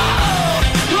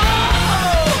 whoa, whoa.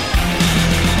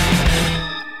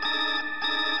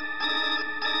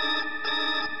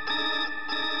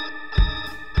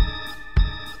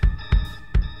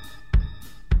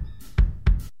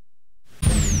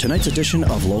 Tonight's edition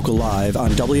of Local Live on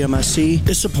WMSC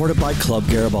is supported by Club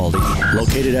Garibaldi.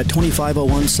 Located at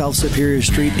 2501 South Superior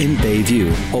Street in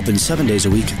Bayview. Open 7 days a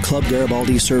week, Club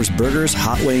Garibaldi serves burgers,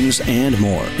 hot wings, and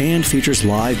more. And features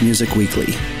live music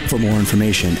weekly. For more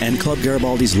information and Club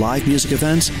Garibaldi's live music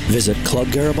events, visit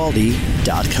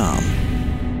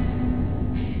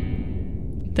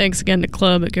clubgaribaldi.com. Thanks again to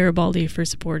Club Garibaldi for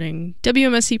supporting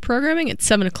WMSC programming. At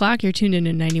 7 o'clock, you're tuned in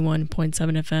to 91.7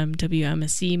 FM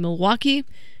WMSC Milwaukee.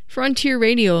 Frontier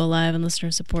Radio, a live and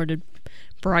listener-supported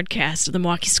broadcast of the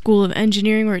Milwaukee School of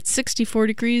Engineering. We're at 64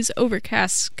 degrees,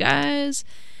 overcast skies,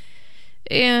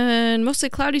 and mostly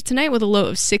cloudy tonight with a low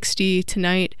of 60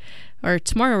 tonight. or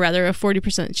tomorrow rather, a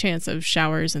 40% chance of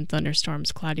showers and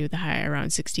thunderstorms, cloudy with a high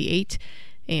around 68.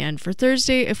 And for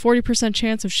Thursday, a 40%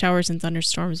 chance of showers and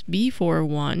thunderstorms before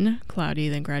 1, cloudy,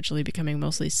 then gradually becoming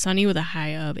mostly sunny with a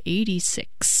high of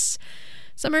 86.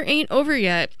 Summer ain't over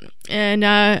yet. And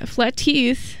Flat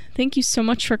Teeth, thank you so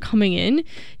much for coming in.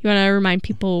 You want to remind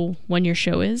people when your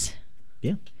show is?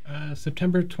 Yeah.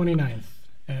 September 29th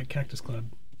at Cactus Club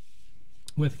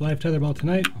with Live Tetherball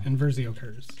tonight and Versio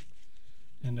Curse.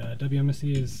 And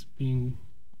WMSC is being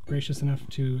gracious enough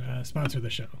to sponsor the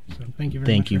show. So thank you very much.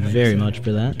 Thank you very much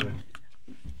for that.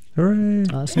 Hooray.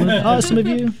 Awesome of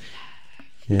you.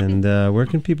 And where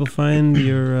can people find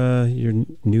your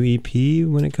new EP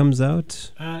when it comes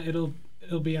out? It'll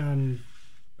be on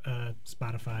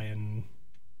Spotify and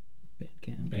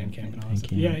Bandcamp and all that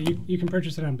stuff. Yeah, you can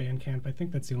purchase it on Bandcamp. I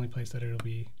think that's the only place that it'll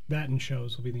be. That and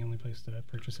shows will be the only place to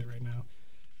purchase it right now.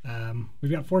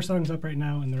 We've got 4 songs up right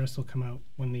now, and the rest will come out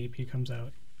when the EP comes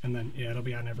out. And then, it'll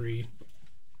be on every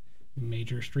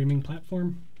major streaming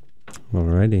platform.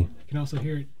 Alrighty. You can also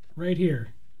hear it right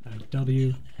here on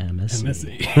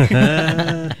WMSC.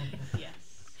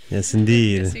 Yes,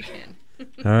 indeed. Yes, you can.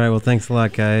 All right, well, thanks a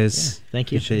lot, guys. Yeah,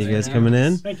 thank you. Appreciate you guys coming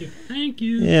in. Thank you. Thank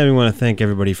you. Yeah, we want to thank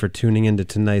everybody for tuning into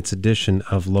tonight's edition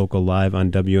of Local Live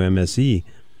on WMSE.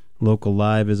 Local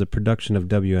Live is a production of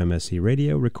WMSE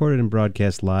Radio, recorded and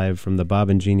broadcast live from the Bob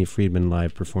and Jeannie Friedman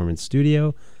Live Performance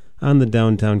Studio on the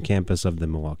downtown campus of the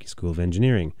Milwaukee School of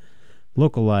Engineering.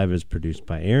 Local Live is produced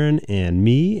by Aaron and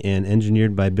me and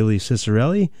engineered by Billy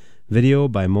Cicerelli. Video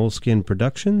by Moleskin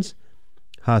Productions.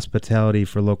 Hospitality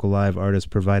for Local Live artists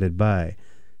provided by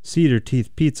Cedar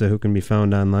Teeth Pizza, who can be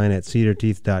found online at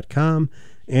cedarteeth.com,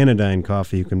 Anodyne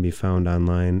Coffee, who can be found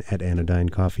online at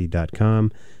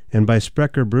anodynecoffee.com, and by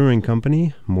Sprecher Brewing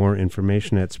Company. More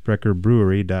information at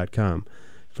spreckerbrewery.com.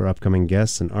 For upcoming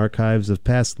guests and archives of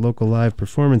past Local Live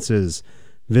performances,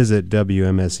 visit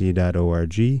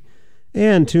WMSE.org.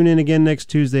 And tune in again next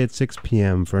Tuesday at 6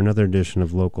 p.m. for another edition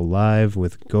of Local Live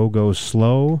with Go Go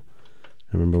Slow.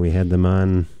 I remember we had them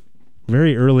on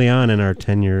very early on in our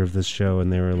tenure of this show,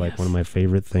 and they were like one of my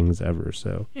favorite things ever.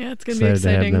 So yeah, it's going to be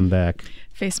exciting to have them back.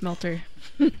 Face melter.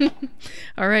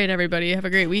 All right, everybody. Have a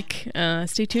great week.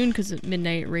 Stay tuned because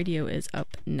Midnight Radio is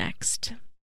up next.